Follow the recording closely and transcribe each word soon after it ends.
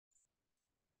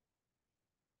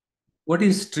What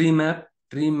is tree map?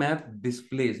 Tree map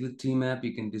displays. With tree map,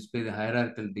 you can display the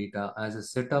hierarchical data as a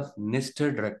set of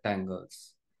nested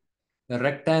rectangles. A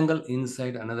rectangle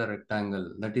inside another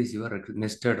rectangle. That is your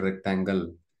nested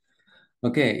rectangle.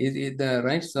 Okay,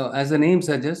 right? So as the name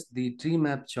suggests, the tree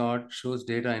map chart shows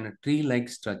data in a tree-like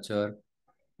structure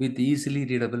with easily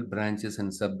readable branches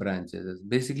and sub-branches.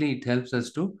 Basically, it helps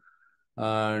us to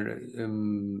uh,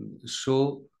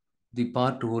 show the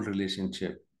part-to-whole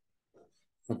relationship.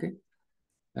 Okay.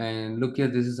 And look here,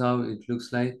 this is how it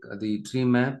looks like, the tree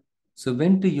map. So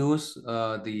when to use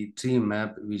the tree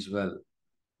map visual?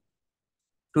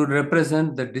 To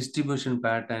represent the distribution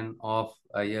pattern of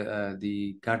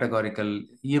the categorical,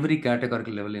 every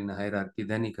categorical level in the hierarchy,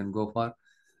 then you can go for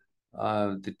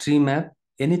the tree map.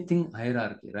 Anything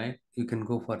hierarchy, right? You can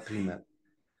go for tree map.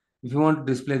 If you want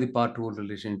to display the part-to-whole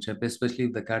relationship, especially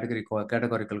if the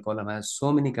categorical column has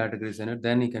so many categories in it,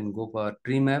 then you can go for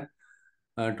tree map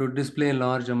to display a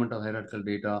large amount of hierarchical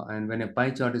data. And when a pie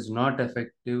chart is not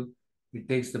effective, it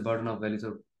takes the burden of values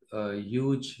of a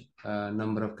huge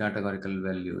number of categorical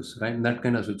values, right? In that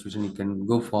kind of situation, you can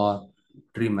go for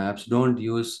tree maps. Don't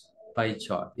use pie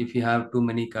chart if you have too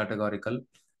many categorical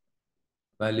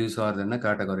values or then a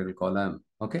categorical column.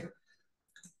 Okay.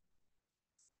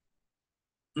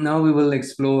 Now we will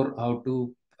explore how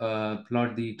to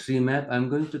plot the tree map. I'm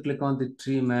going to click on the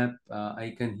tree map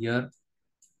icon here.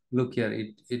 Look here,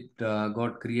 it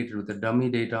got created with the dummy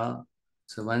data.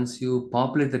 So once you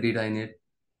populate the data in it,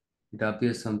 it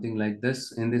appears something like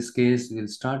this. In this case, we'll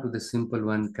start with a simple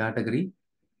one, category.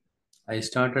 I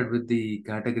started with the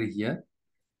category here.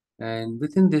 And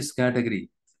within this category,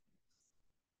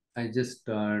 I just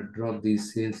drop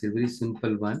these sales, a very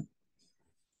simple one.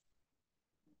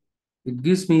 It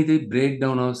gives me the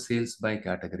breakdown of sales by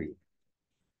category.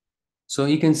 So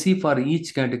you can see for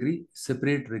each category,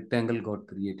 separate rectangle got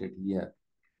created here.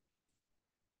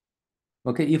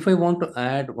 Okay, if I want to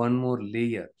add one more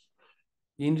layer,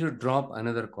 you need to drop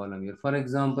another column here. For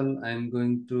example, I'm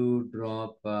going to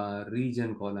drop a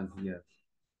region column here.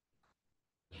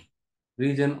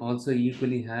 Region also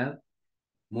equally have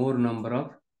more number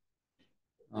of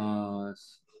uh,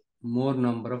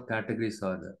 categories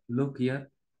are there. Look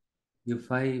here, if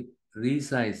I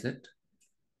resize it,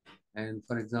 and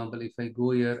for example, if I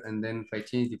go here and then if I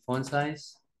change the font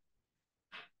size,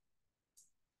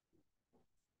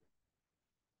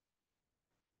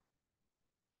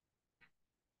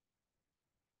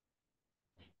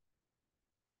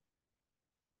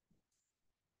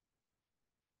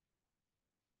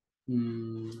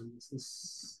 this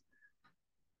is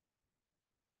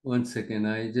one second.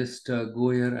 I just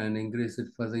go here and increase it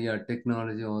further. Yeah,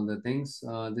 technology, all the things.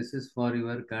 This is for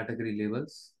your category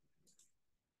labels.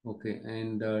 Okay,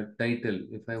 and title.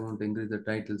 If I want to increase the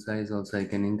title size, also I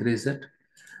can increase it.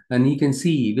 And you can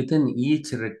see within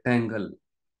each rectangle,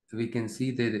 we can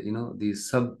see that the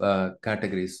sub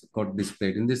categories got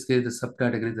displayed. In this case, the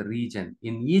subcategory is the region.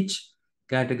 In each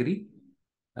category,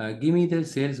 give me the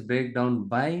sales breakdown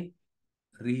by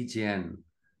region.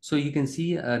 So you can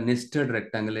see a nested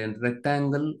rectangle and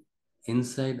rectangle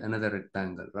inside another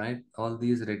rectangle, right? All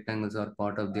these rectangles are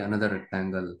part of the another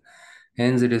rectangle.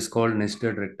 Hence, it is called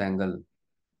nested rectangle.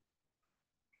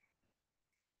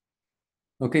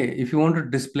 Okay, if you want to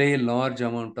display a large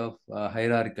amount of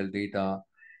hierarchical data,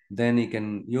 then you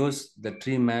can use the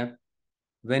tree map.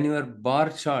 When your bar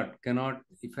chart cannot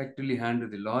effectively handle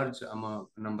the large amount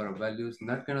number of values, in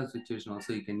that kind of situation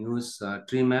also you can use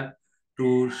tree map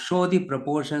to show the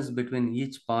proportions between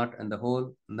each part and the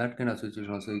whole. In that kind of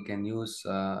situation also you can use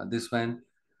this one.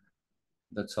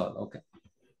 That's all. Okay.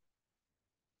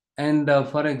 And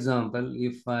for example,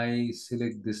 if I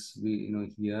select this,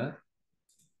 here,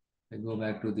 I go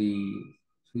back to the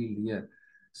field here.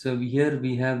 So here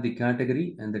we have the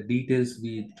category and the details.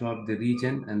 We drop the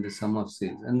region and the sum of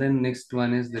sales. And then next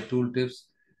one is the tooltips.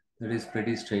 That is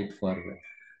pretty straightforward.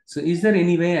 So is there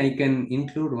any way I can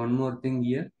include one more thing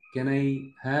here? Can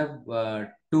I have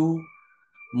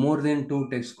more than two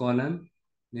text column?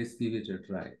 Let's give it a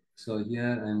try. So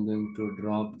here I'm going to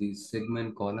drop the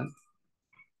segment column.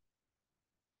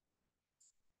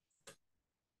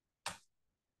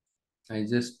 I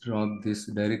just drop this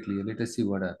directly. Let us see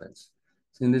what happens.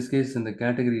 So in this case, in the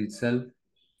category itself,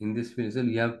 in this field itself,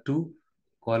 you have two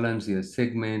columns here,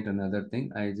 segment, another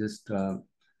thing. I just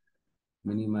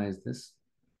minimize this.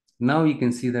 Now you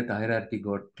can see that hierarchy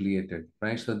got created,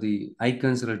 right? So the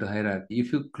icons relate to hierarchy.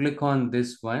 If you click on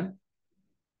this one,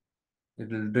 it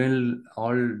will drill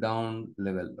all down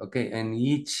level. Okay, and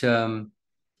each so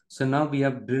now we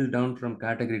have drilled down from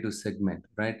category to segment,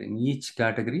 right? In each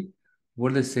category,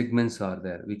 what the segments are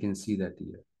there, we can see that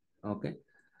here. Okay.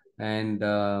 And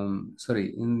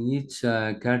sorry, in each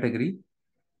category,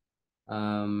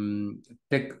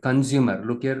 tech consumer,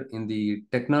 look here in the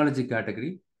technology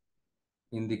category,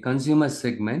 in the consumer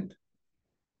segment,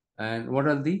 and what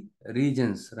are the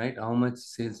regions, right? How much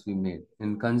sales we made.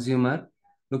 In consumer,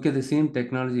 look at the same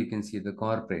technology, you can see the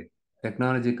corporate,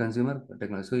 technology, consumer,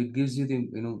 technology. So it gives you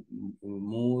the,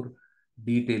 more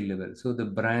detailed level. So the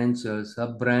branch,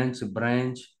 sub-branch,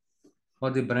 branch, or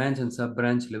the branch and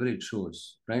sub-branch level, it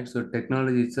shows, right? So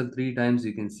technology itself, three times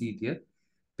you can see it here,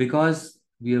 because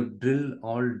we have drilled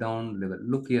all down level.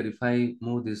 Look here, if I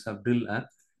move this up drill app,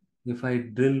 if I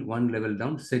drill one level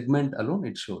down, segment alone,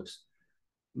 it shows.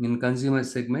 In consumer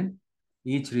segment,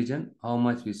 each region, how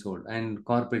much we sold, and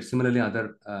corporate, similarly,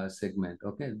 other segment.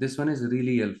 Okay, this one is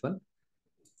really helpful.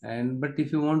 And but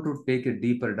if you want to take a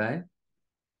deeper dive,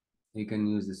 you can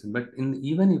use this one. But in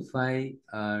even if I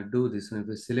do this one, if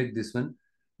I select this one,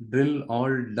 drill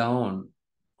all down,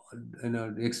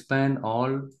 expand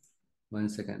all. One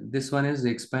second. This one is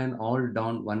expand all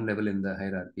down one level in the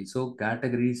hierarchy. So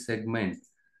category segment,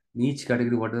 each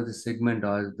category, what are the segment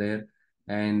are there,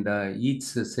 and each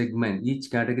segment, each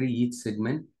category, each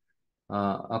segment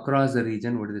across the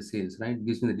region, what is the sales, right? It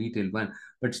gives me the detailed one.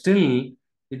 But still,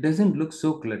 it doesn't look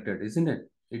so cluttered, isn't it?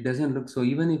 It doesn't look so.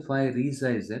 Even if I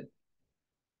resize it,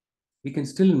 we can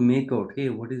still make out, hey,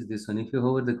 what is this one? If you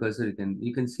hover the cursor,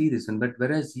 you can see this one. But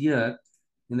whereas here,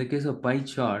 in the case of pie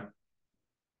chart,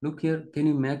 look here, can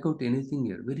you make out anything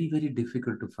here? Very, very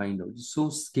difficult to find out. It's so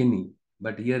skinny.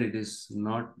 But here it is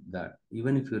not that.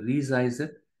 Even if you resize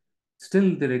it,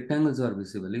 still the rectangles are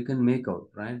visible. You can make out,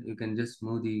 right? You can just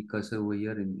move the cursor over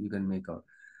here and you can make out.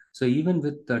 So even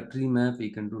with the tree map,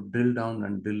 you can do drill down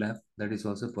and drill up. That is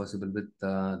also possible with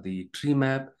the tree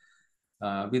map.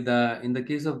 With in the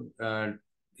case of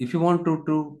if you want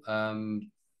to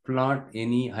plot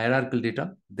any hierarchical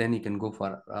data, then you can go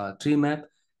for tree map.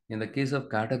 In the case of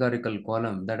categorical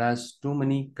column that has too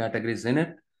many categories in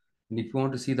it, and if you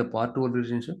want to see the part to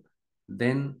relationship,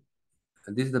 then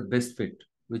this is the best fit.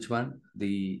 Which one?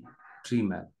 The tree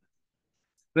map.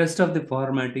 Rest of the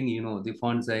formatting, the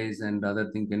font size and other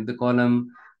thing, and the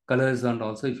column colors, and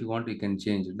also if you want, you can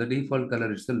change it. The default color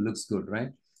itself looks good, right?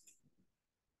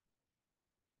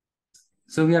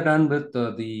 So we are done with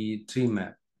the tree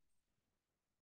map.